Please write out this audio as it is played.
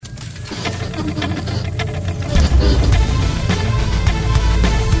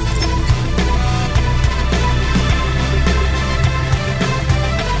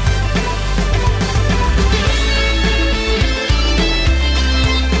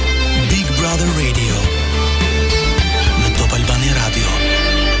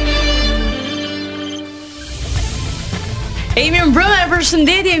Mirëmbrëma,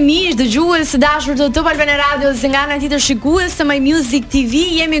 përshëndetje miq, dëgjues të dashur të Top Albana Radio dhe nga ana tjetër shikues të My Music TV.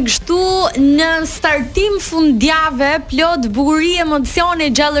 Jemi këtu në startim fundjavë, plot bukuri,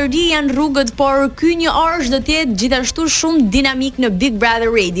 emocione, gjallëri janë rrugët, por ky një orë do të jetë gjithashtu shumë dinamik në Big Brother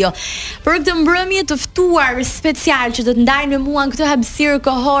Radio. Për këtë mbrëmje të ftuar special që do të ndajnë me mua në këtë hapësirë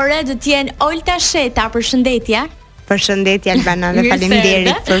kohore do të jenë Olta Sheta. Përshëndetje. Përshëndetje Albana dhe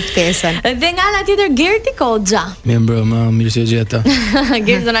faleminderit për ftesën. Dhe nga ana tjetër Gerti Koxha. Mirëmbrëma, mirë se gjeta.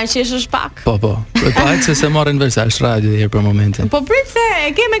 Gerti do na qeshësh pak. Po. Prit se marrin versash radio herë për momentin. Po prit se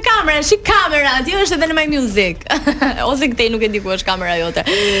e ke me kamera, shik kamera, ti është edhe në My Music. Ose këtej nuk e di ku është kamera jote.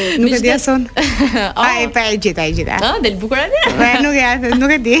 Nuk e di asun. Ai pa e gjitha. Ah, del bukur atë.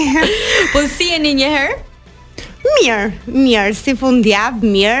 Nuk e di. Po si jeni një herë? Mirë, si fundjavë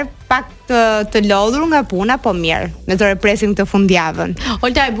mirë, pak të lodhur nga puna, po mirë. Ne të represim këtë fundjavën.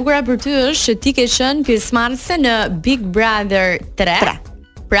 Olta, e bukura për ty është që ti ke qenë pjesëmarrëse në Big Brother 3.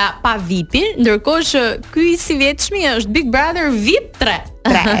 Pra pa VIP-in, ndërkohë që ky si vjetshmi është Big Brother VIP 3.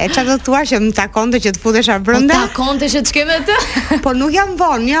 E çfarë do të thua që më takonte që të futesha brenda? Po takonte që të shkeme të? Po nuk jam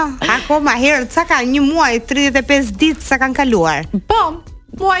vonë, jo. Akoma herët, sa ka një muaj, 35 ditë sa kanë kaluar. Po.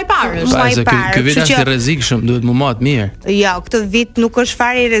 Muaj parë. Ky vit është i rrezikshëm, duhet mu mat mirë. Jo, këtë vit nuk është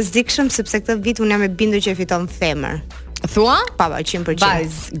fare i rrezikshëm sepse këtë vit unë jam e bindur që fiton femër. Thua? Pa, 100%.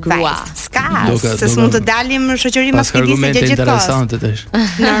 Vajzë, grua. Ska, se s'mund të dalim shoqëri maskiliste gjatë gjithë kohës. Interesante tash.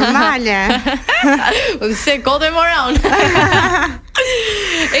 Normale. Se kodë e moron.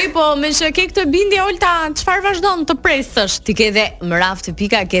 Po, me që ke këtë bindje Olta, çfarë vazhdon të presësh? Ti ke dhe më radh të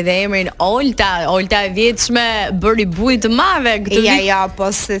pika, ke dhe emrin Olta e vjetshme, bëri bujë të madhe këtë vit. Ja,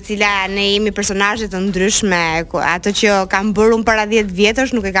 po secila ne jemi personazhe të ndryshme. Ato që kanë bërë para 10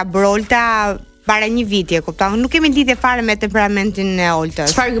 vjetësh nuk e ka bërë Olta para një viti, e kupton? Nuk kemi lidhje fare me temperamentin e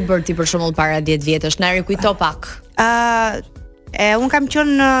Oltës. Çfarë ke bërë ti për shembull para 10 vjetësh? Na rikujto pak. Un kam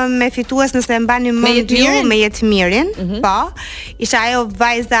qenë me fitues nëse e mbani mend ju me Jetmirin, po. Isha ajo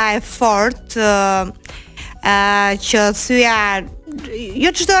vajza e fortë që thyja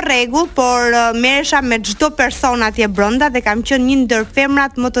jo çdo rregull, por merresha me çdo person atje brenda dhe kam qenë një ndër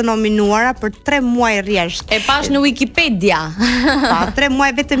femrat më të nominuara për 3 muaj rresht. E pash në Wikipedia. Po, 3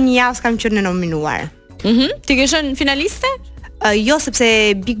 muaj vetëm një javë kam qenë nominuar. Ti ke qenë finaliste? Jo, sepse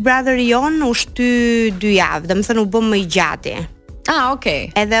Big Brother jon u shty 2 javë, domethënë u bë më i gjati. Ah,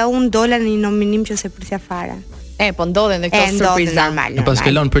 okay. Edhe un dola në një nominim që se prisja fare. Po ndodhen dhe këto surpriza. Në pas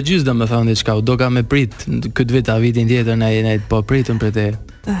kelon përgjys domethënë diçka, u doka me prit këtë vit, vitin tjetër ne po pritëm për te.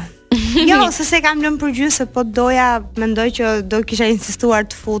 Jo, se kam lënë përgjys se po doja, mendoj që do kisha insistuar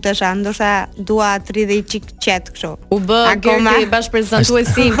të futesha, ndoshta dua të rri dhe i çik qet kështu. U bë Gerti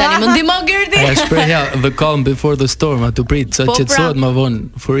bashkëprezantuesi im tani. Më ndihmo Gerti. Ja shprehja the calm before the storm, aty prit sa qetësohet më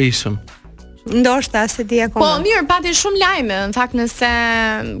vonë furishëm. Ndoshta se di akoma. Po mirë, pati shumë lajme. Në fakt nëse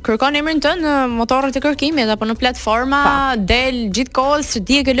kërkon emrin tënd në motorët e kërkimit apo në platforma, del gjithkohës që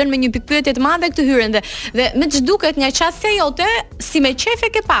ti e ke lënë me një pikë pyetje të madhe këtë hyrën dhe me ç'duket nga qasja jote, si me qefe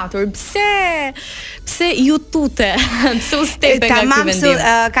ke patur. Pse ju tute? Pse u stepe nga ky vendim?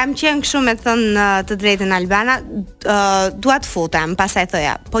 Kam qenë kështu me thënë të drejtën Albana, dua të futem, pastaj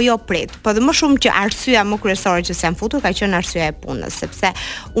thoja, po jo prit. Po dhe më shumë që arsyeja më kryesore që s'jam futur ka qenë arsyeja e punës, sepse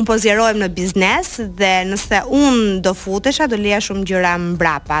un po zgjerohem në biznes dhe nëse un do futesha do leja shumë gjëra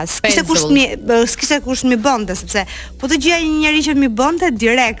mbrapa. S'kishte kush mi bënte sepse po të gjej një njerëz që mi bënte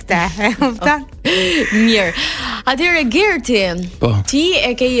direkte, e kupton? Mirë. Atëherë Gerti, ti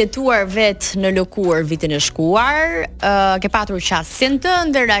e ke jetuar vet në lëkur vitin e shkuar, ke patur qasjen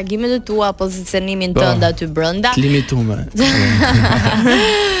tënde, reagimet e tua, pozicionimin tënd aty brenda. Limitume.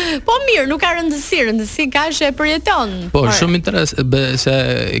 Po mirë, nuk ka rëndësi ka që e përjeton. Po, shumë interes, se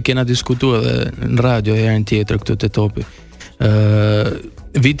kena diskutuar edhe në radio herën tjetër këtu te Topi.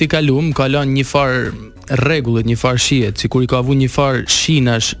 Viti kalum kalon një farë rregullit, një farë shihet, sikur i ka avu një farë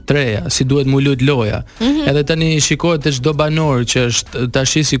shinash treja, si duhet mu lut loja. Edhe tani shikohet te çdo banor që është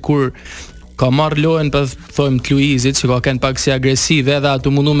tash sikur ka marr lojën për thojmë të luizit, që ka kënë pak si agresive, edhe ato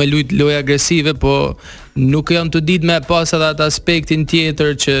mundu me lujt lojë agresive, po nuk janë të ditë me pas edhe atë aspektin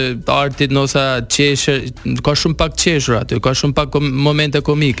tjetër që artit nosa qeshër, ka shumë pak qeshur aty, ka shumë pak momente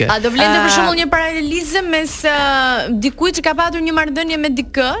komike. A do vlente për shembull një paralelizëm mes dikujt që ka patur një marrëdhënie me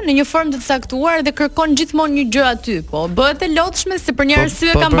dikë në një formë të caktuar dhe kërkon gjithmonë një gjë aty, po bëhet e lodhshme se për një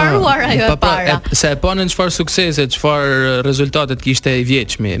arsye ka mbaruar ajo e para. Se e panë çfarë suksese, çfarë rezultatet kishte i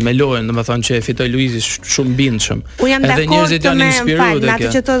vjeçmi me lojën, domethënë që e fitoi Luizi shumë bindshëm. Unë jam dakord me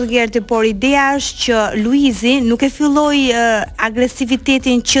atë që thotë Gerti, por ideja është që Luizi nuk e filloi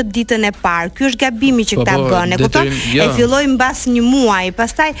agresivitetin që ditën e parë. Ky është gabimi që këta bën, e kupton? E filloi mbas një muaji.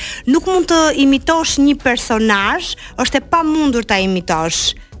 Pastaj nuk mund të imitosh një personazh, është e pamundur ta imitosh.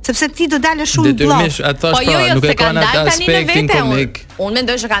 Sepse ti do dalësh shumë bllok. Po nuk e kanë atë aspektin komik. Unë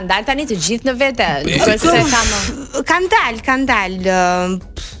mendoj se kanë dalë tani të gjithë në vete. Nuk se kanë dalë.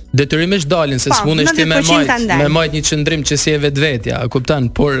 Detyrimisht dalin se s'mundesh ti me majt një qëndrim që si e vetvetja, kupton?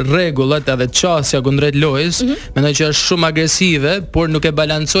 Por rregullat edhe çësja kundrejt lojës, mendoj që është shumë agresive, por nuk e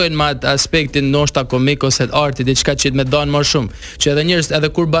balancojnë me atë aspektin ndoshta komik ose arti, diçka që të më don më shumë. Që edhe njerëz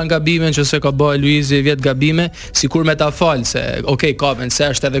edhe kur bën gabime, nëse ka bëu Luizi 10 gabime, sikur me ta fal se, okay, kapen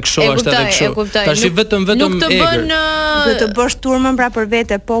se është edhe kështu, është edhe kështu. Tash vetëm nuk të bën do të bësh turmën pra për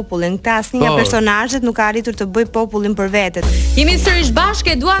vete popullin. Këta asnjë nga personazhet nuk ka arritur të bëj popullin për vete. Jemi sërish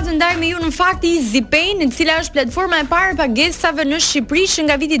bashkë, dua të ndaj me ju në fakt EasyPay, e cila është platforma e parë pagesave në Shqipëri që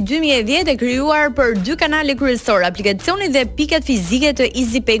nga viti 2010 e krijuar për 2 kanale kryesor, aplikacioni dhe pikat fizike të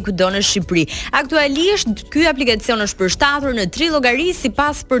EasyPay kudo në Shqipëri. Aktualisht ky aplikacion është përshtatur në 3 llogari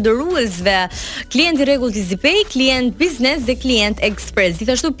sipas përdoruesve: klient i rregullt EasyPay, klient business dhe klient express.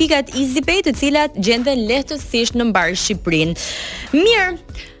 Gjithashtu pikat EasyPay, të cilat gjenden lehtësisht në mbar Shqipërinë.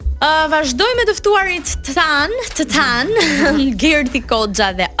 Mirë. Vazhdojmë të ftuarit të tanë, Gerti Koxha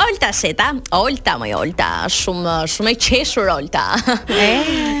dhe Olta Sheta. Olta, shumë e qeshur Olta.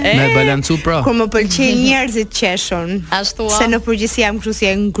 Me balancu pra. Kur më pëlqejnë njerëzit qeshun. Ashtu. Se në përgjithësi jam kështu si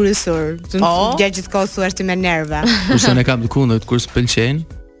e ngrysur. Gjatë gjithkohës thua ti me nerva. Kurse ne kam të kundërt, kur s'pëlqejnë,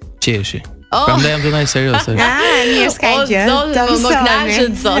 qeshi. Prandaj jam të ndaj serioze. Mirë s'ka gjë. Më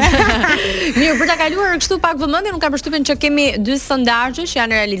kënaqet zot. Mirë, për ta kaluar kështu pak vëmendje, nuk kam përshtypjen që kemi 2 sondazhe që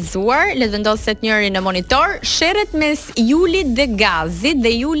janë realizuar. Le të vendoset njëri në monitor, sherret mes Julit dhe Gazit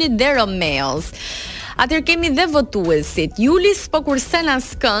dhe Julit dhe Romeos. Atëherë kemi dhe votuesit. Juli s'po kursen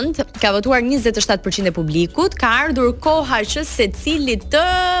askënd, ka votuar 27% e publikut, ka ardhur koha që secili të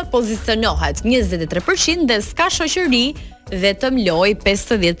pozicionohet, 23% dhe s'ka shoqëri vetëm loj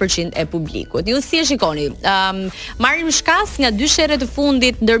 50% e publikut. Ju si e shikoni? Marrim shkas nga 2 sherre të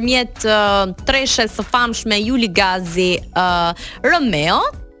fundit ndërmjet treshes së famshme Juli Gazi Romeo,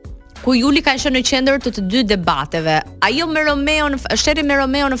 ku Juli ka qenë në qendër të 2 debateve. Ajo me Romeo, sherri me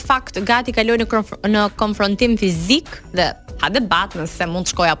Romeo në fakt gati kaloi në konfrontim fizik dhe ha debat nëse mund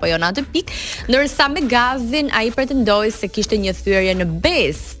të shkojë apo jo në atë pikë, ndërsa me Gazin ai pretendoi se kishte një thyerje në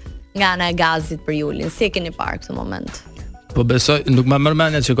besë nga ana e Gazit për Julin. Si e keni parë këtë moment? Po besoj, nuk më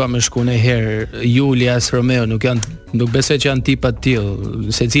mërmendja që ka me shku në herë Juli as Romeo, nuk besoj që janë tipa të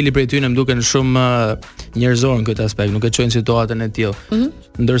tillë. Secili prej tyre më duken shumë njerëzor në këtë aspekt, nuk e çojnë situatën e tillë.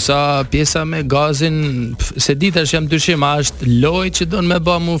 Ndërsa pjesa me Gazin, se di tash jam dyshim, a është lojë që don me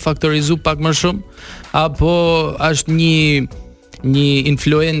bë mu faktorizu pak më shumë, apo është një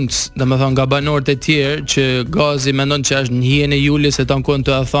influencë, domethënë nga banorët e tjerë që Gazi mendon që është në hijen e Julit se tankon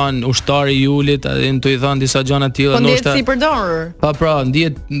të thon ushtari i Julit, të i thon disa gjëra të tilla, ndoshta. Po si përdor. Pra,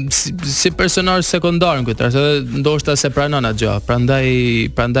 ndihet si personazh sekondar në këtë, edhe ndoshta se pranon atë gjë.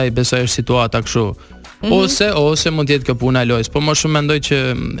 Prandaj besoj është situata kështu. Ose mund të jetë kjo puna e lojës, po më shumë mendoj që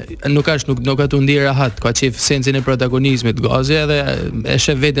nuk ka të ndiej rahat, ka çif sensin e protagonizmit Gazi edhe e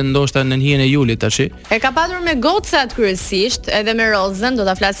sheh veten ndoshta në hijen e Julit tash. E ka patur me gocat kryesisht, edhe me Rozën, do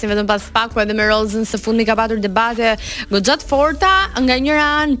ta flasim vetëm pas pak, po edhe me Rozën së fundmi ka patur debate goxha të forta, nga njëra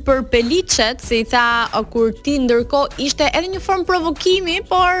anë për Peliçet, se i tha kur ti ndërkohë ishte edhe një formë provokimi,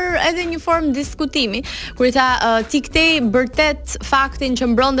 por edhe një formë diskutimi, kur i tha ti këtej bërtet faktin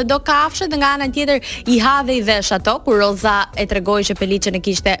që mbronte do kafshë dhe nga ana tjetër i ha dhe i vesh ato, kur Roza e tregoi që Peliçen e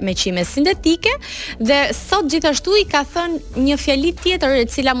kishte me qime sintetike, dhe sot gjithashtu i ka thënë një fjali tjetër e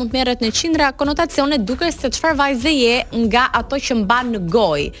cila mund të merret në qindra konotacione duke se çfarë vajze je nga ato që mban në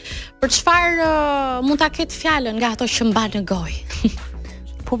gojë. Për çfarë mund ta ketë fjalën nga ato që mban në gojë?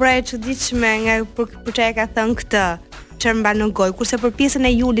 Po pra e çuditshme nga për çfarë ka thënë këtë, çfarë mban në gojë, kurse për pjesën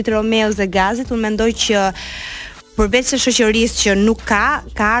e Julit, Romeos dhe Gazit, unë mendoj që përveç se shoqërisë që nuk ka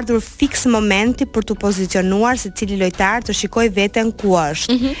ardhur fiks momenti për të pozicionuar se cili lojtar të shikoj veten ku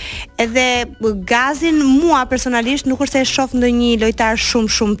është. Edhe Gazin mua personalisht nuk është se e shoh ndonjë lojtar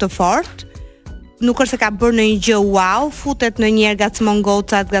shumë të fortë. Nuk është se ka bërë ndonjë gjë wow, futet ndonjëherë gacmon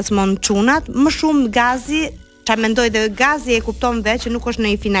gocat, gacmon çunat, më shumë Gazi, çfarë mendoj dhe Gazi e kupton vetë që nuk është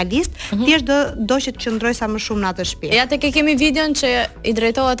ndonjë finalist, thjesht do që të qëndroj sa më shumë në atë shtëpi. Ja tek e kemi videon që i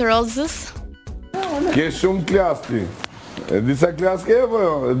drejtohet Rozës. Ke shumë klas ti. Disa klasë ke po?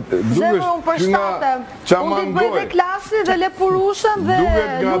 Zemë unë për shtatem. Unë t'i bëj dhe klasi dhe lepurushën dhe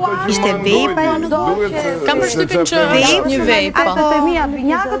luar. Ishte vejpa jo në gojë. Kam përshtypjen që është një vejpë. Ato të mia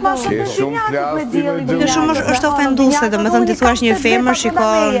binjakët ma shumë të binjakët me dielli. Kjo shumë është ofenduese, domethënë ti thuash një femër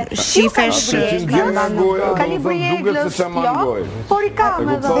shikon shifesh kalibri i eglës. Por i kam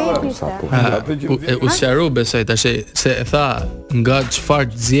edhe vejpiste. U sqaru besoj tash se e tha nga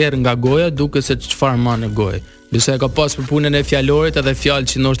çfarë zjerr nga goja duke se çfarë ma në gojë. Besoj ka pas për punën e fjalorit edhe fjalë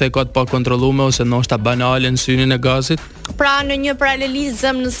që ndoshta e ka të pa kontrolluar ose ndoshta banale në synin e gazit. Pra në një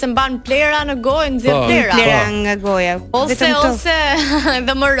paralelizëm nëse mban plera në gojë, nxjerr plera. Plera nga goja. Ose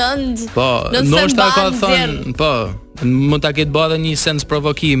edhe më rënd. Po, ndoshta ka thënë, po, mund ta ketë bërë një sens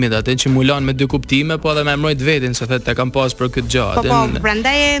provokimi atë që mulon me dy kuptime, po edhe me mbrojt veten se thotë kam pas për këtë gjë. Po,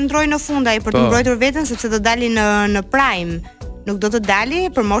 prandaj e ndroi në fund ai për të mbrojtur veten sepse do dali në prime. Nuk do të dali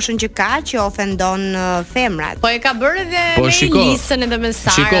për moshën që ka që ofendon femrat. Po e ka bërë edhe me Elisën edhe me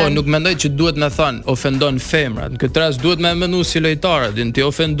Sarën. Shiko, nuk mendoj që duhet me thënë ofendon femrat. Në këtë rast duhet me mendu si lojtarët, ti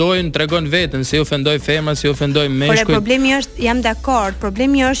ofendojnë, tregon veten si ofendoj femrat, si ofendoj meshkujt. Por problemi është, jam dakord,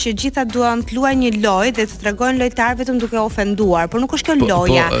 problemi është që gjitha duan të luajnë një lojë dhe të tregojnë lojtar vetëm duke ofenduar, por nuk është kjo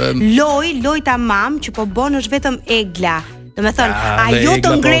loja. Loj tamam që po bën është vetëm egla. Do me thënë, ajo të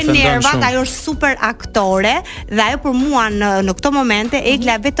ngren nervat, ajo është super aktore dhe ajo për mua në këto momente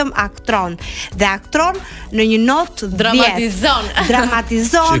egla vetëm aktron. Dhe aktron në një notë dramatizon,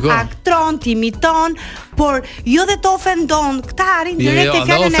 aktron, timiton, por jo dhe të ofendon, këta arrin direkt e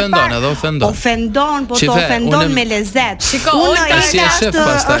fjalën e parë. Ofendon, po të ofendon me lezet. Shiko,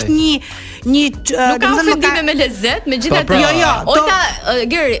 është nuk ka ofendime me lezet, megjithatë Olta,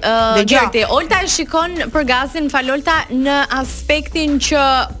 Olta e shikon për gazin, Olta, në aspektin që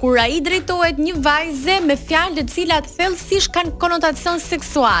kur ai drejtohet një vajze me fjalë të cilat thellësisht kanë konotacion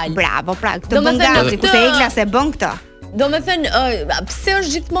seksual. Bravo, pra, këtë bën gazi, kurse egla se bën këtë. Do me thënë, pse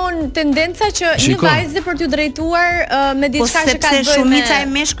është gjithmonë tendenca që një vajzë për t'ju drejtuar me diçka që ka të bëjë me... Sepse shumica e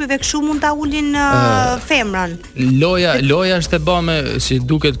meshkujve kështu mund ta ulin femrën. Loja është e bërë si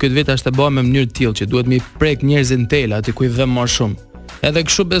duket këtë vit është e bërë me mënyrë të tillë që duhet mi prek njerëzin tela aty ku i dhe më shumë. Edhe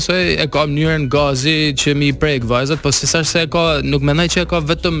kështu besoj e ka mënyrën gazi që mi prek vajzat, po se sa nuk mendoj që e ka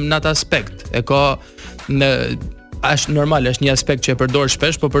vetëm në atë aspekt. E ka është normal, është një aspekt që e përdor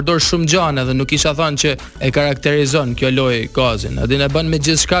shpesh, po përdor shumë gjëra edhe nuk isha thënë që e karakterizon kjo lojë gazin. A din e bën me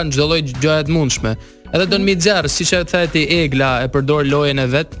gjithçka në çdo lloj gjëje të mundshme. Edhe do në mi xherr, siç e thati egla e përdor lojën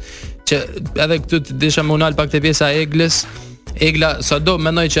e vet, që edhe këtu të disha më unal pak te pjesa e eglës. Egla sado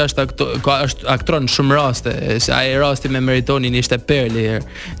mendoj që është aktron shumë raste, se ai rasti me Meritonin ishte Perli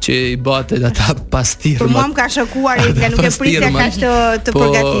që i bate ata pastirë. Por mua më ka shokuar Egla, nuk e prisja kaq të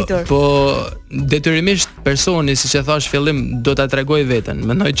përgatitur. Po detyrimisht personi, siç e thash fillim, do ta tregoj veten.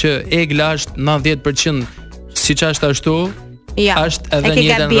 Mendoj që Egla është 90% siç është ashtu. Ja, është edhe një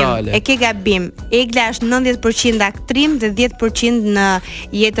jetën reale. E ke gabim. Egla është 90% aktrim dhe 10% në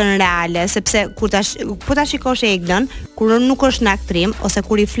jetën reale, sepse kur ta shikosh Eglën, kur nuk është në aktrim ose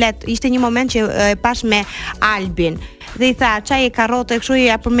kur i flet, ishte një moment që e pash me Albin dhe i tha çaj e karrotë kështu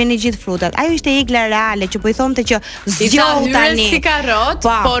ja përmeni gjithë frutat. Ajo ishte Egla reale që po i thonte që zgjohu tani. Si karrot,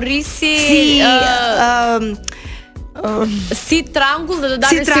 po rrisi si trangull dhe do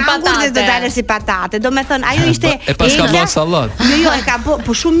dalë si patate. Do me thënë, ajo ishte e pas ka bërë sallat. Jo, e ka bërë,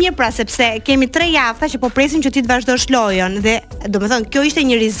 po shumë mirë pra sepse kemi 3 javë që po presim që ti të vazhdosh lojën dhe do me thënë, kjo ishte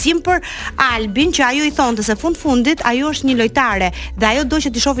një rizim për Albin që ajo i thonte se fundit ajo është një lojtare dhe ajo do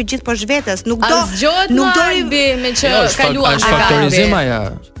që ti shofi gjithë poshtë vetes, nuk do Albi me që kaluan është faktorizim aja.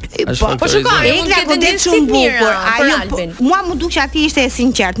 Po shikoj, Egla godet shumë bukur. Ajo mua më duk që aty ishte e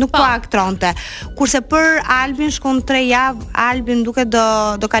sinqert, nuk po aktronte. Kurse për Albin shkon 3 javë, Albin duket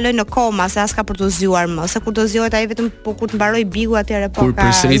do kaloj në koma se as ka për të zgjuar më, se kur do zgjohet ai vetëm kur të mbaroj bigu atëherë po ka. Kur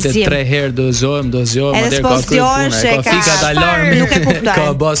përsëritet 3 herë do zgjohem, atëherë ka kryerë. Ka fikat alarm, nuk e kuptoj.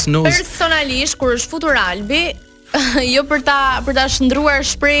 Ka bas nus. Personalisht kur është futur Albi, jo për ta shndruar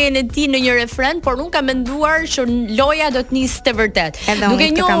shprehjen e tij në një refren, por unë kam menduar që loja do të nisë vërtet. Duke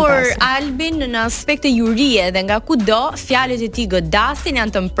njohur Albin në aspekte jurie dhe nga kudo, fjalët e tij godasin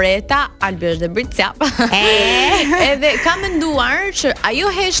janë të mpreta, Albi është dhe bricjap. Edhe kam menduar që ajo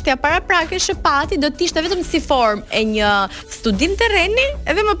heshtja paraprake që pati do të ishte vetëm si formë e një studim terreni,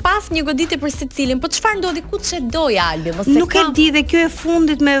 edhe më pas një goditje për secilin. Po çfarë ndodhi, ku ç'e doi Albi? Nuk e di dhe kjo e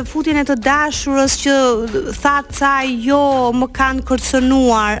fundit me futjen e të dashurës që thatë sa jo më kanë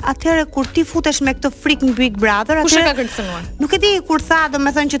kërcënuar, atëherë kur ti futesh me këtë frikë në Big Brother, kush e ka kërcënuar? Nuk e di, kur tha,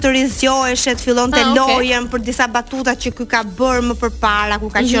 domethënë që të rizgjoheshe, të fillonte lojën për disa batuta që ky ka bërë më përpara kur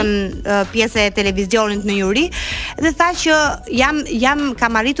ka qenë pjesë e televizionit në juri, dhe tha që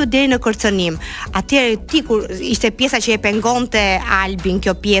kam arritur deri në kërcënim. Atëherë ti kur ishte pjesa që e pengonte Albin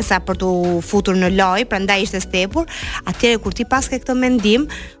kjo pjesa për tu futur në lojë, prandaj ishte stepur, atëherë kur ti paske këtë mendim,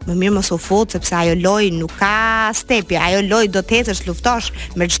 më mirë mos u fut sepse ajo lojë nuk ka stepje, ajo lojë do të ecësh, luftosh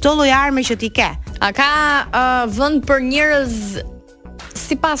me çdo lloj arme që ti ke. A ka vend për njerëz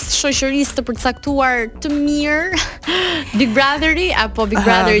sipas shoqërisë të përcaktuar të mirë Big Brotheri apo Big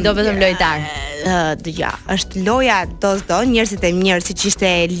Brotheri do vetëm lojtar? Dëgja, është loja do njerëzit e mirë siç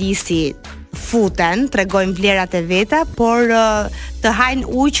ishte Elisi futen, tregojnë vlerat e veta, por të hajnë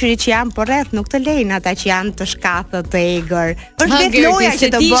ujqëri që janë përreth, nuk të lejnë ata që janë të shkathët, të egër. Është vetë loja që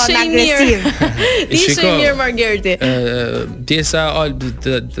të bën agresiv. Ishe i mirë, Margerti. Pjesa Albi,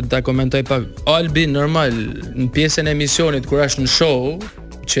 ta komentoj pak. Albi normal në pjesën e emisionit kur është në show,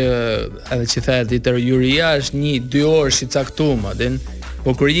 që edhe që thet ditër juria është 1-2 orë i caktuar,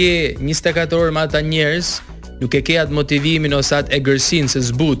 po kur je 24 orë me ata njerëz, nuk e ke atë motivimin ose atë egërsinë se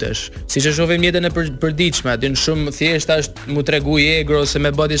zbutesh. Siç e shohim jetën e përditshme, aty shumë thjesht është mu tregu i egër ose me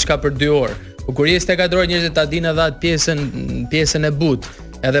bë diçka për 2 orë. Po kur je 24 orë njerëzit ta dinë edhe atë pjesën e butë.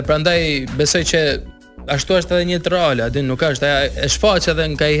 Edhe prandaj besoj që ashtu është edhe një trale, aty nuk është, e shfaq edhe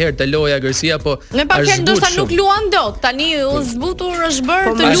ndonjëherë të loja agresia, po ne pak që ndoshta nuk luan dot. Tani u zbutur është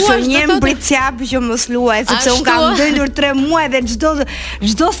bërë të luash një mbritsjap që mos luaj, sepse un kam ndëndur 3 muaj dhe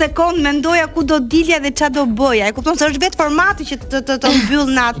çdo sekond mendoja ku do dilja dhe ç'a do bëja. E kupton se është vetë formati që të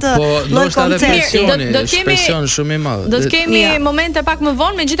mbyll në atë lloj koncepti. Do kemi shumë i madh. Do të kemi momente pak më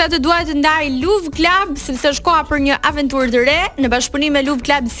vonë, megjithatë duhet të ndaj Love Club sepse është koha për një aventurë të re. Në bashkëpunim me Love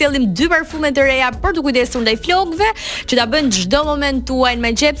Club sjellim 2 parfume të reja për të kujdesur ndaj flokëve, që ta bën çdo moment tuaj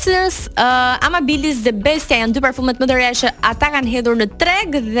me xhepsës. Amabilis dhe Bestia janë 2 parfumet më të reja që ata kanë hedhur në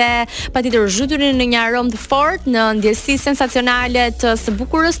treg dhe patjetër zhyturin në një aromë të fortë, në ndjesi sensacionale të së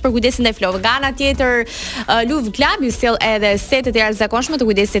bukurës për kujdesin ndaj flokëve. Nga ana tjetër, Love Club ju sjell edhe sete të jashtëzakonshme të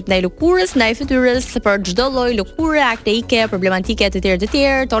kujdesit ndaj lëkurës, ndaj fytyrës për çdo lloj lëkure, akneike, problematike të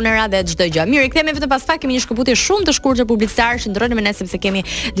tjerë, tonera dhe çdo gjë. Mirë, kthehemi vetëm pas pak, kemi një shkëputje shumë të shkurtër publicitare që ndrojnë me ne sepse kemi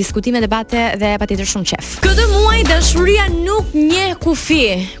diskutime, debate dhe patjetër shumë qef. Këtë muaj dashuria nuk njeh kufi.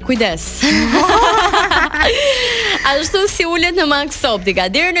 Kujdes. Ashtu si ulet në Max Optika,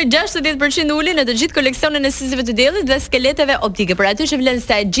 deri në 60% ulin në të gjithë koleksionin e syzeve të diellit dhe skeleteve optike. Për aty që vlen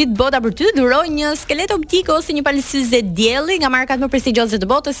sa e gjithë bota për ty, dhuroj një skelet optik ose një palë syze dielli nga markat më prestigjioze të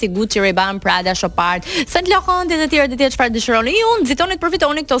botës si Gucci, Ray-Ban, Prada, Chopard, Saint Laurent dhe të tjerë çfarë dëshironi ju. Nxitoni të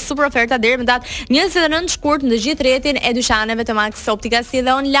përfitoni këto super oferta deri më datë 29 shkurt në të gjithë rrjetin e dyqaneve të Max Optika, si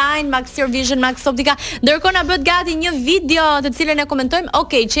dhe online, Max Your Vision, Max Optika. Ndërkohë na bëhet gati një video të cilën e komentojmë.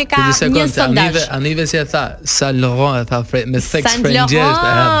 Okej, që ka një sondazh. Anive si e tha, Saint Laurent e tha me sex frangers.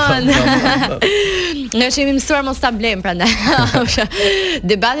 Ne jemi mësuar mos ta blejmë prandaj.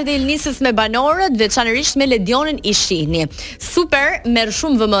 Debatet e Elnisës me banorët, veçanërisht me Ledionin i shihni. Super, merr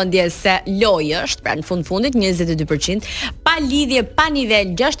shumë vëmendje se lojë është, pra në fundit 22%, pa lidhje, pa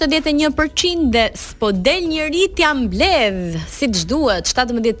nivel 61% dhe s'po del njëri t'ja mbledh siç duhet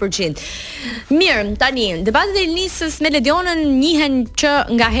 17%. Mirë, tani debatet e Elnisës me Ledionin njihen që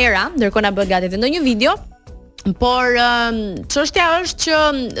nga hera, ndërkohë na bëhet gati vendoj një video. Por çështja është që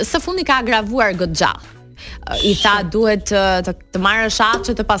së fundi ka agravuar goxha. I tha duhet të marrësh atë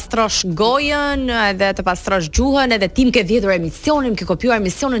që të pastrosh gojën edhe të pastrosh gjuhën edhe tim ke vjedhur emisionin, ke kopjuar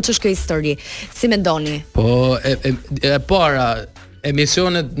emisionin, ç'është kjo histori? Si mendoni? Po e para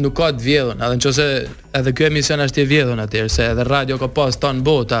emisionet nuk ka të vjedhun, edhe nëse edhe ky emision është i vjedhun atëherë se edhe radio ka pas ton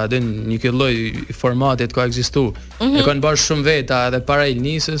bota, edhe një ky lloj formati ka ekzistuar. E kanë bërë shumë veta edhe para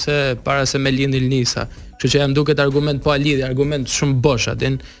Elnisës, para se me lind Elnisa. Kështu që jam duket argument pa lidhje, argument shumë bosh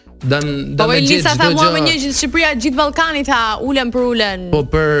atë. Po Elnisa tha mua me një gjithë Shqipëria, gjithë Ballkani tha ulën për ulën. Po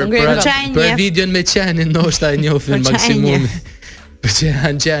për videon me qenin ndoshta e njohin maksimumi. Për që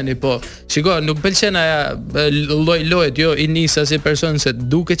janë qeni, po shiko, nuk pëlqen aja lojt, jo Elnisa si person se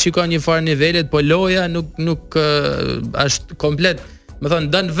duket që ka një farë nivelet, po loja nuk është komplet. Më thonë,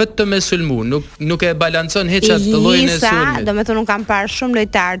 dënë vetë me sulmu, nuk e balancon heqat të lojën e sulmit. Elnisa, do me thonë, nuk kam parë shumë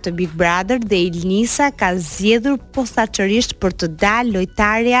lojtarë të Big Brother dhe Elnisa ka zgjedhur posaçërisht për të dalë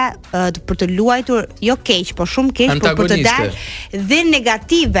lojtarja, për të luajtur, jo keq, po shumë keq, por për të dalë dhe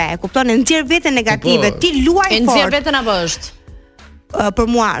negative, kupton, e nxjerr veten negative, ti luaj fort. E nxjerr veten apo është?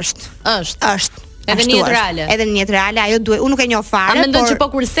 Për mua është. Edhe në jetë reale. Edhe në jetë reale, ajo duhet, unë nuk e njoh fare, por... A mendon që po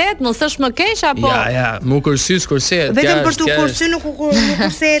kurset, mos është më keq apo? Ja, mu kursyes kurset. Vetëm për të kursyer nuk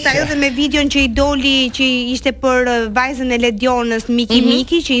kurset, ajo dhe me videon që i doli që ishte për vajzën e Ledionës,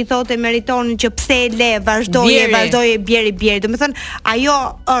 Miki, që i thotë meritonin që pse e le, vazhdoje bjeri. Domethënë, ajo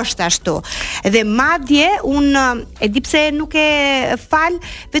është ashtu. Dhe madje unë e di pse nuk e fal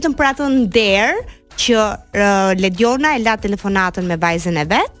vetëm për atë nder që Lediona e la telefonatën me vajzën e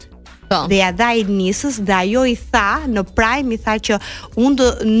vet. Dhe ja dha Ilnisës dhe ajo i tha në Prime, i tha që unë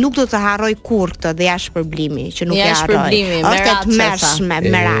nuk do të harroj kurrë këtë dhe jashtë shpërblimi që nuk e harroj. Është të mërshme,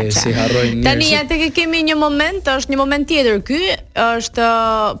 meraçe. Tani ja tek kemi një moment, është një moment tjetër ky, është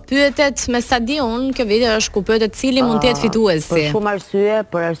pyetet me stadion, kjo video është ku pyetet cili mund të jetë fituesi. Për shumë arsye,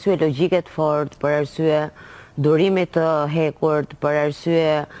 për arsye logjike të fortë, për arsye durimit të hekurt, për arsye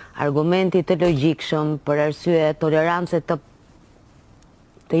argumenti të logjikshëm, për arsye tolerancë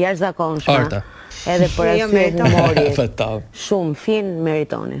të jashtëzakonshme, edhe për arsye humori. Shumë fin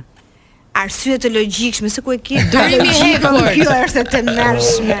meritoni. Arsye të logjikshme, se ku e ke durimi i hekurt. Kjo është e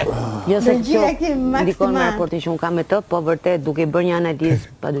mërshme. Jo se ndikon në raporti që unë kam me të, po vërtet duke i bërë një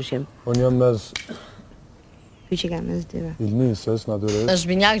analizë padyshim. Unë jam mes që ka mes dyve. Ilnisës, natyrisht. Është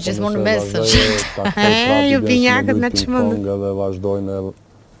binjak gjithmonë në mes. Jo binjakët na çmend. Dhe vazhdojnë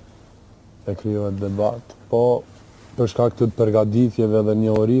e krijohet debat. Po për shkak të përgatitjeve dhe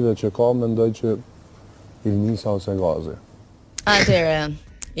njohurive që ka, mendoj që Ilnisa ose Gazi. Atëherë,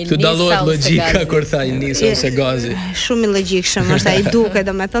 Ilnisa. Të dallohet logjika kur tha Ilnisa ose Gazi. Shumë i logjikshëm, është ai duket,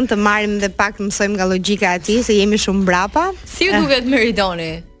 domethënë të marrim dhe pak mësojmë nga logjika e tij se jemi shumë mbrapa. Si ju duket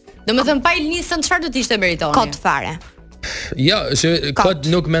meritoni? Domethënë pa Ilnisën çfarë do të ishte meritoni? Kot fare. Jo, kot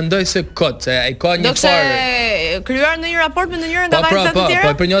nuk mendoj se kot, se ai ka një farë. Do krijuar ndonjë raport me ndonjërin nga vajzat e tjera?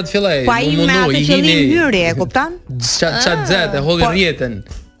 Po, për një të filloj. Po ai me atë qëllim hyrje, e kupton? Çat zete, holli rrjetën.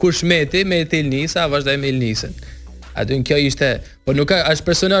 Kush meti Ilnisa, vazhdoi me Ilnisën. Aty kjo ishte, po nuk është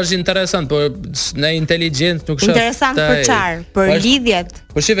personazh interesant, por në inteligjencë nuk shoh. Interesant për çfarë? Për lidhjet.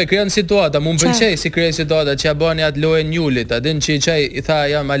 Po shive krijon situata, më pëlqej si krijoj situata që ja bëni atë lojën Julit, atë që i tha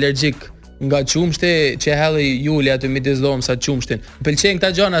jam alergjik nga qumshti që helli Juli aty midis dhomës atë qumshtin. Më pëlqejnë këta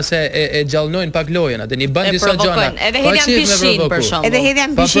gjëra se e gjallënojnë pak lojën, atë i bën disa gjëra. Edhe hedhjan pishin për shembull. Edhe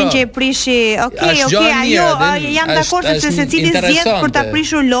hedhjan pishin që e prishi. Okej, ajo jam dakord se secili zgjedh për ta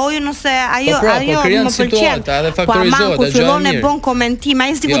prishur lojën ose ajo më pëlqen. Po aman kur fillon e bën komentim,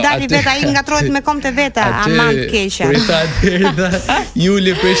 ai sikur dali vet ai ngatrohet me komte veta, aman keqja. Kur i tha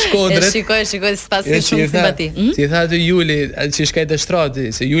Juli për Shkodrën. Shikoj sipas shumë simpati. Si tha aty Juli, që shkaj të shtrati,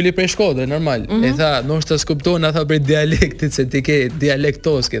 se Juli për Shkodrën normal. E tha, mos ta skupton ata për dialektit se ti ke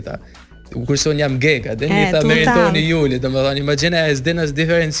dialektos ke tha. Kurse un jam gega, dhe i tha meritoni Juli, domethënë imagjino as dinas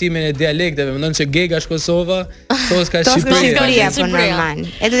diferencimin e dialekteve, mendon se gega është Kosova, Toska është Shqipëria, po normal.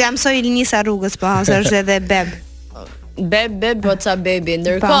 E do t'ja mësoj Ilnisa rrugës, po ose është edhe beb. Beb, boca bebi.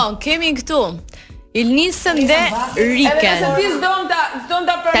 Ndërkohë kemi këtu Ilnisën dhe Riken.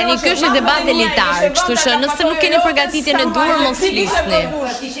 Tani ky është debat elitar, kështu që nëse nuk keni përgatitjen e dur, mos flisni.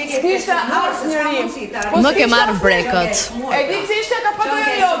 S'kishte asnjëri. Më ke marrë brekët. E di se ishte ka patur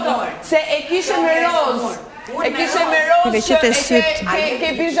joto, se e kishe me roz. E kishe me roz. Ke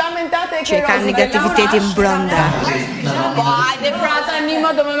pijamen tate e ke roz. Që ka negativitetin brenda. Po hajde pra tani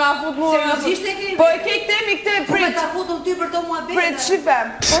më do më ma fut mua. Po e ke këte prit. Ta futur ty për të mua bërë. Prit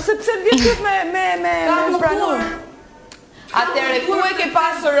shifem. Po sepse vjen këtu me pranur. Atëre ku e ke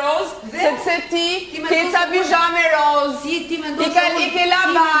pasur roz, sepse ti ke ca pijame roz. I ke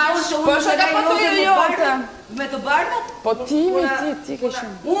lavash. Po është ka patur jote. Me të bardhat? Po ti ke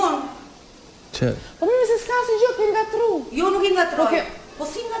shumë. Unë? Po më se s'ka si gjë, ke ngatru. Jo, nuk e ngatroj. Po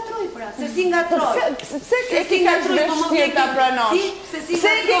si ngatroj pra? Se si ngatroj? Se ke kaq vështirë ta pranosh?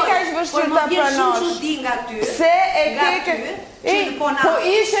 Se ke kaq vështirë ta pranosh? Se e ke po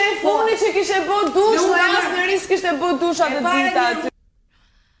ishe e funi që kishe bë dush, me asnjëri s'kishte bë dush atë ditë aty.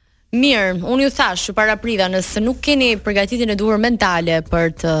 Mirë, unë ju thash që para prida, nëse nuk keni përgatitjen e duhur mentale për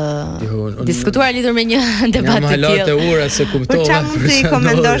të diskutuar lidhur me një debat të tillë. Jam ura se kuptova. Por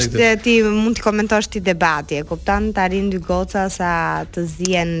çfarë mund të komentosh ti debati, e kupton? Ta rin dy goca sa të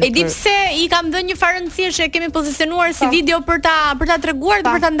zihen. E di pse i kam dhënë një farë rëndësie që e kemi pozicionuar si video për ta treguar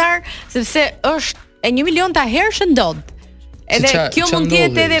dhe për ta ndarë, sepse është e 1 milion ta herë që ndodh. Edhe kjo mund të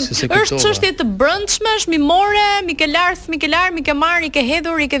jetë edhe është çështje të brendshme, mimore, mi ke lars, mi ke lar, mi ke marr, i ke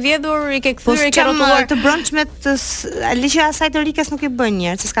hedhur, i ke vjedhur, i ke kthyer, i ke rrotulluar. Të brendshme liçja asaj të rikës nuk i bën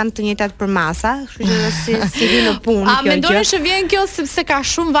njerëz, se s'kan të njëjtat për masa, kështu që si vi në punë kjo. A mendoni se vjen kjo sepse ka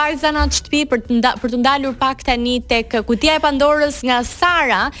shumë vajza në atë shtëpi për të ndalur pak tani tek kutia e Pandorës nga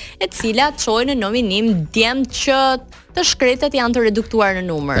Sara, e cila çoi në nominim djemt që të shkretet janë të reduktuar në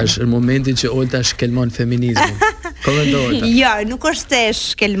numër. Është momenti që Olta shkelmon feminizmin. Komentohet. Jo, nuk është se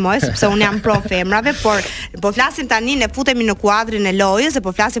shkelmoj, sepse unë jam pro femrave, por po flasim tani, ne futemi në kuadrin e lojës dhe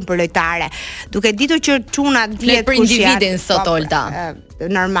po flasim për lojtare. Duke ditur që çunat dihet për individin sot Olta.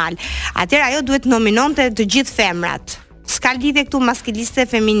 Normal. Atëherë ajo duhet nominonte të gjithë femrat. S'ka lidhje këtu maskiliste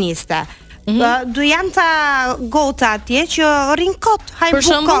feministe. Do janë ta gota atje që rrin kot,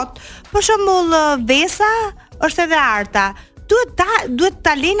 hajnë kot. Për shembull Vesa është edhe Arta. Duhet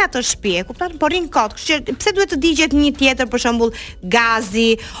ta lejnë atë shtëpi, e kupton? Po rrin kot. Pse duhet të digjet një tjetër, për shembull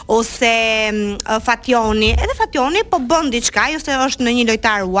Gazi ose Fationi? Edhe Fationi po bën diçka, ose është në një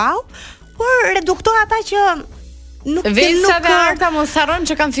lojtar wow, por redukton ata që Vesa dhe Arta mos harron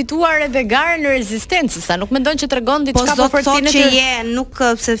që kanë fituar edhe garën në rezistencë, sa nuk mendon që tregon diçka për forcinë që je, nuk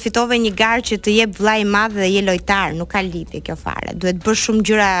se fitove një garë që të jep vllai i madh dhe je lojtar, nuk ka lidhje kjo fare. Duhet bësh shumë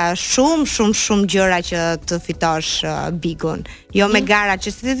gjëra, shumë gjëra që të fitosh bigun. Jo me gara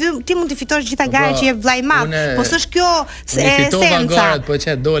që ti mund të fitosh gjitha garat që jep vllai i madh, po s'është kjo esenca. Fitova garat, po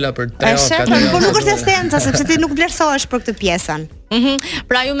që dola për 3 po nuk është esenca, sepse ti nuk vlerësohesh për këtë pjesën.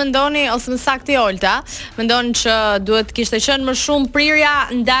 Pra ju mendoni, ose më saktë Olta, mendoni që duhet kishte qenë më shumë prirja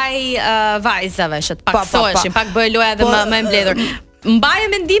ndaj vajzave, që të paksoheshin, pak bëj loja dhe më e mbledhur. Mbaje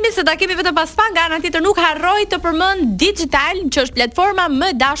mendimin se ta kemi vetëm pas pak, nga ana tjetër nuk harroj të përmend Digital, që është platforma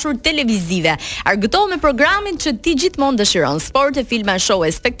më dashur televizive. Argëto me programin që ti gjithmonë dëshiron, sporte, filma, show e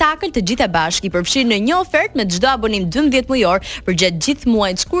spektakël, të gjitha bashkë i përfshin në një ofertë me çdo abonim 12 mujor për gjatë gjithë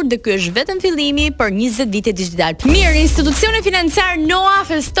muajit shkurt, dhe ky është vetëm fillimi për 20 vite Digital. Mirë, institucioni financiar NOA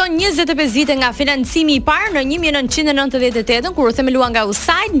feston 25 vite nga financimi i parë në 1998, kur u themelua nga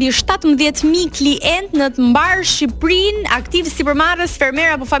USAID, mbi 17.000 klientë në të mbar Shqipërinë, aktiv si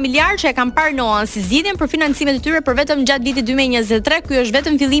fermer apo familjar që e kanë parë NOA si zgjidhjen për financimet e tyre për vetëm gjatë vitit 2023. Ky është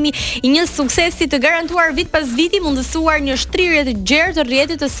vetëm fillimi i një suksesi të garantuar vit pas viti, mundësuar një shtrirje të gjerë të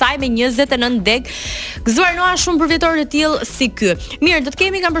rrjetit të saj me 29 deg. Gëzuar NOA shumë për vjetor të tillë si ky. Mirë, do të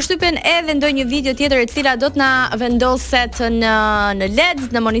kemi kanë përshtypjen edhe ndonjë video tjetër e cila do të na vendoset në LED,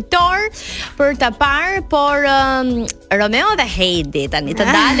 në monitor për ta parë, por Romeo dhe Heidi tani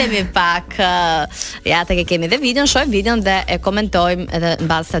të dalemi pak. Ja tek e kemi dhe videon, shohim videon dhe e komentojmë edhe në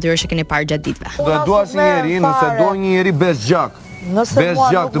bazë të atyre që keni parë gjatë ditëve. Do dua si njeri, nëse do një njeri bez gjak. Bez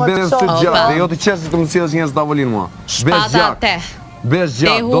gjak, të bez sy gjak, dhe jo të qesit të më sjellësh njerëz tavolinë mua. Bez gjak. Bez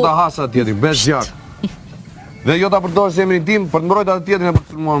gjak, do ta hasa tjetrin, bez gjak. Dhe jo ta përdorësh emrin tim për të mbrojtur atë tjetrin e për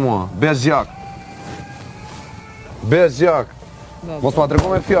të sulmuar mua. Bez gjak. Bez gjak. Mos ma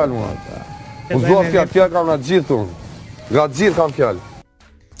trego me fjalë mua. Mos dua fjalë kam nga gjithë unë. Nga gjithë kam fjalë.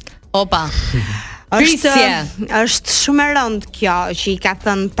 Opa. Është shumë e rëndë kjo që i ka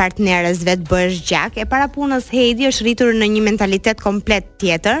thënë partneres vetë bësh gjak. E para punës Heidi është rritur në një mentalitet komplet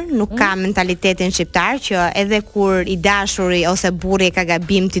tjetër, nuk ka mentalitetin shqiptar që edhe kur i dashuri ose burri ka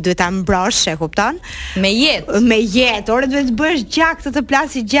gabim ti duhet ta mbrosh, e kupton? Me jetë, ore duhet bësh gjak të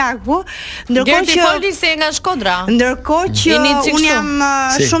plasi gjaku, ndërkohë që foli se nga Shkodra. Ndërkohë që unë jam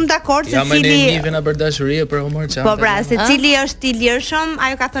shumë dakord se cili jam në për dashuri për humor çam. Po pra, se cili është i lirshëm,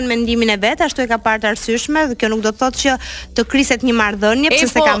 ajo ka thënë mendimin e vet, ashtu e ka parë arsyeshme, dhe kjo nuk do të thotë që të kriset një marrëdhënie pse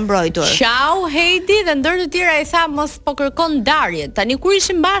se ka mbrojtur. Ciao Heidi dhe ndër të tjera i tha mos po kërkon ndarje. Tani kur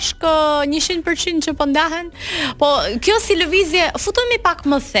ishim bashkë 100% që po ndahen, po kjo si lëvizje, futemi pak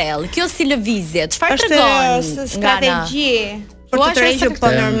më thellë. Kjo si lëvizje, çfarë tregon? Është strategji për të tërhequr,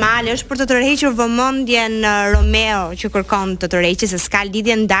 po normale është për të tërhequr vëmendjen Romeo që kërkon të tërheqë, se s'ka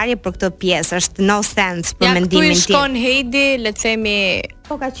lidhje ndarje për këtë pjesë, është no sense për mendimin tim. Ja, ku shkon Heidi, le të themi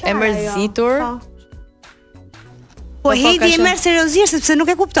e mërzitur. Po Heidi e merr seriozisht sepse nuk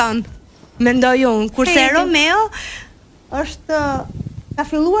e kupton. Mendoj unë, kurse Romeo është ka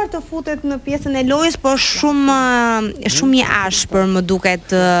filluar të futet në pjesën e lojës, por shumë i ashpër më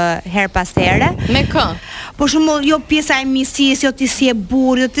duket her pas here. Me kë? Po shumë jo pjesa e miqësisë, jo ti si e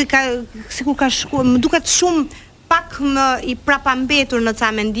burr, jo ti ka sikur ka shkuar, më duket shumë pak më i prapambetur në ca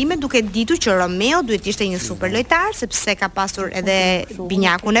mendime, duke ditur që Romeo duhet ishte një super lojtar, sepse ka pasur edhe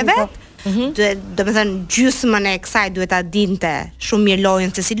binjakun e vet. Do të thënë gjysmën e kësaj duhet ta dinte shumë mirë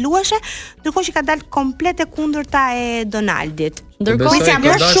lojën se si luheshe, ndërkohë që ka dalë komplet e kundërta e Donaldit. Ndërkohë që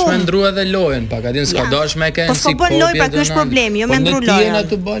ka dashur me ndru edhe lojën, pak a din s'ka dashur me kënë si kopje. Po s'po bën lojë, pra ky është problemi, jo me ndru lojën. Po ne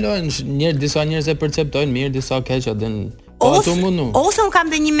atë bën lojën, disa njerëz e perceptojnë mirë, disa keq, Ose un kam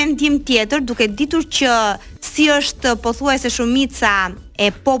dhe një mendim tjetër, duke ditur që si është pothuajse shumica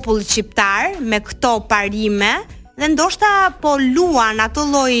e popullit shqiptar me këto parime, dhe ndoshta po luan ato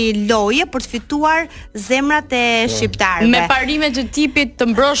lloj loje për të fituar zemrat e shqiptarëve. Me parime të tipit të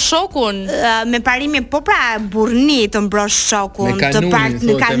mbrosh shokun, me parime po pra burrni të mbrosh shokun,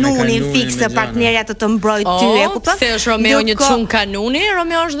 në kanunin fiks të partnerja të mbroj ty, e kupton? Se është Romeo një çun kanuni,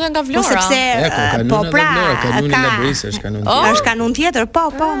 Romeo është dhe nga Vlora. Po pra, është kanun tjetër,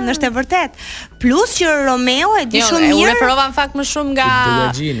 po, është e vërtet. Plus që Romeo e di shumë mirë. Unë provova në fakt më shumë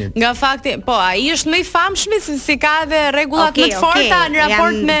nga fakti, po ai është më i famshëm si ka dhe rregullat më të forta në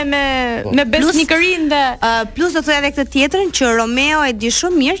raport me besnikërinë dhe plus do të thoya edhe këtë tjetrën që Romeo e di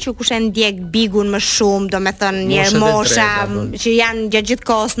shumë mirë që kush e ndjek bigun më shumë, domethënë një mosha që janë gjatë gjithë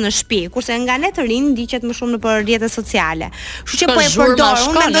kohës në shtëpi, kurse nga ne të rinë ndiqet më shumë nëpër rrjetet sociale. Kështu që po e përdor,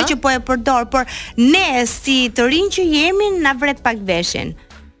 unë mendoj që po e përdor, por ne si të rinë që jemi na vret pak veshin.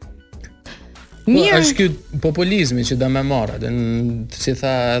 Mirë, është ky populizmi që do më marrë, si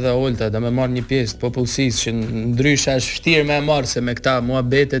tha edhe Olta, do më marrë një pjesë të popullsisë që ndryshe është vështirë më e marrë se me këta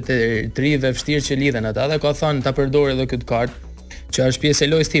muhabetet e trive vështirë që lidhen ata, dhe ka thënë ta përdorë edhe këtë kartë, që është pjesë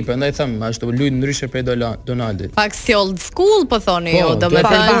e lojës tij, prandaj them, ashtu luajt ndryshe prej Donaldit. Pak si old school po thoni ju,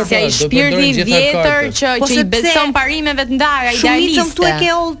 domethënë si ai shpirti i vjetër që i beson parimeve të ndara, idealiste. Shumica këtu e ke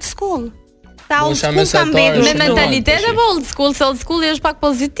old school. Me mentalitet apo old school, se old school është pak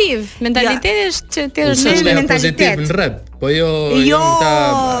pozitiv. Mentaliteti është që ti është pozitiv në rrep. Po jo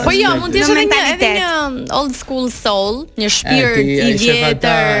mund të jesh edhe një old school soul, një shpirt i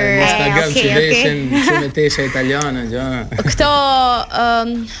vjetër. Instagram që veshin shumë tesha italiane, Këto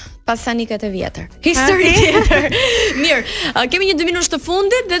pasaniket e vjetër. Histori tjetër. Mirë, kemi një 2 minutë të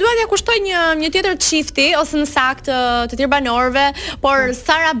fundit dhe dua t'ja kushtoj një tjetër çifti ose në saktë të tjerë banorëve, por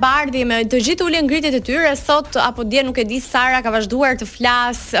Sara Bardhi me të gjithë ulën ngritjet e tyre sot apo dje nuk e di, Sara ka vazhduar të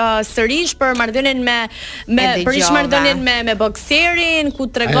flas sërish për marrëdhënien për marrëdhënien me bokserin, ku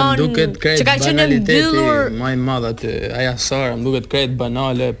tregon që ka qenë mbyllur më i madh aty. Aja Sara më duket krejt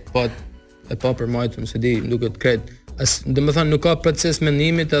banale, po e pa përmajtur, se di, më duket krejt. Dhe më thënë, nuk ka proces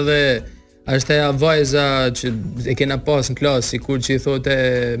mendimit, edhe është aja vajza që e kena pas në klasë, kur që i thote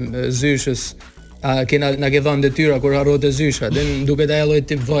zyshës, na ke dhënë detyra kur harrote zysha, dhe më duket aja lloj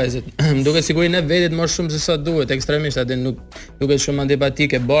tip vajzët. Më duket sigurisht ne vetit më shumë se sa duhet, ekstremisht, atë nuk duket shumë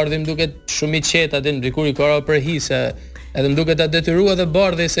antipatike. Bardhi më duket shumë i qetë, atë dikur i ka për hise. Edhe më duket ta detyrua dhe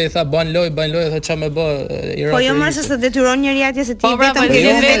Bardhi se i tha ban loj, tha ç'a më bë. Po jo më se detyron njëri atje se ti vetëm ke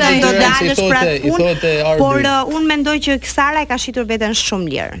vetëm do dalësh pra punë. Por unë mendoj që Sara e ka shitur veten shumë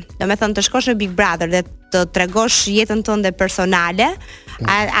lirë. Domethënë të shkosh në Big Brother dhe të tregosh jetën tënde personale,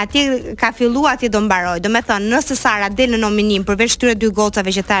 atje ka filluar, atje do mbaroj. Domethënë, nëse Sara del në nominim përveç këtyre 2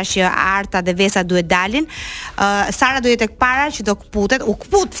 gocave që thash që Arta dhe Vesa duhet dalin, Sara do jetë tek para që do kputet, u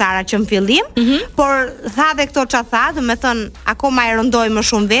kput Sara që në fillim, por tha dhe këto ç'a tha, domethënë akoma e rëndoi më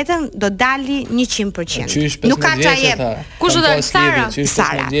shumë veten, do dali 100%. Nuk ka ç'a jep. Kush do dalë?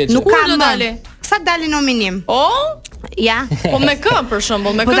 Sara. Nuk ka do dali. Sa dali nominim? Ja. Po me kë për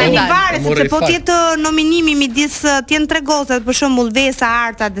shembull, me kë do dalë? Po tani varet sepse po të jetë nominimi midis të jenë 3 goca, për shembull Vesa,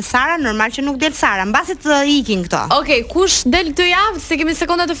 Arta dhe Sara, normal që nuk del Sara, mbasi të ikin këto. Okej, kush del këtë javë? Se kemi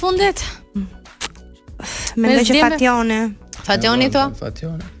sekondat e fundit? Mendoj që Fationi thua?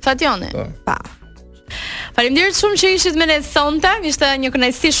 Fationi. Po. Faleminderit shumë që ishit me ne sonte, ishte një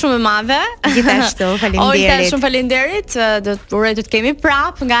kënaqësi shumë e madhe. Gjithashtu, faleminderit. Olta, shumë faleminderit. Do të uroj të kemi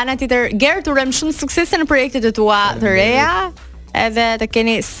prap nga ana tjetër. Gert, urojm shumë suksese në projektet e tua të reja, edhe të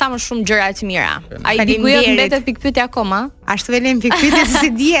keni sa më shumë gjëra të mira. Ai diku jo mbetet pikpyetje akoma. Ashtu velen pikpyetje se si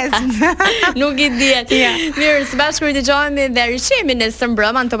dihet. Nuk i dihet. Mirë, së bashku i dëgjohemi dhe rishemi nesër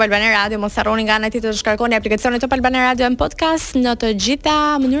mbrëmë në Top Albana Radio. Mos harroni nga ana tjetër të shkarkoni aplikacionin Top Albana Radio në podcast në të gjitha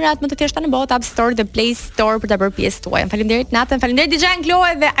mënyrat më të thjeshta në botë, App Store dhe Play Store për ta bërë pjesë tuaj. Faleminderit Natën, faleminderit DJ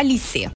Angloe dhe Alisi.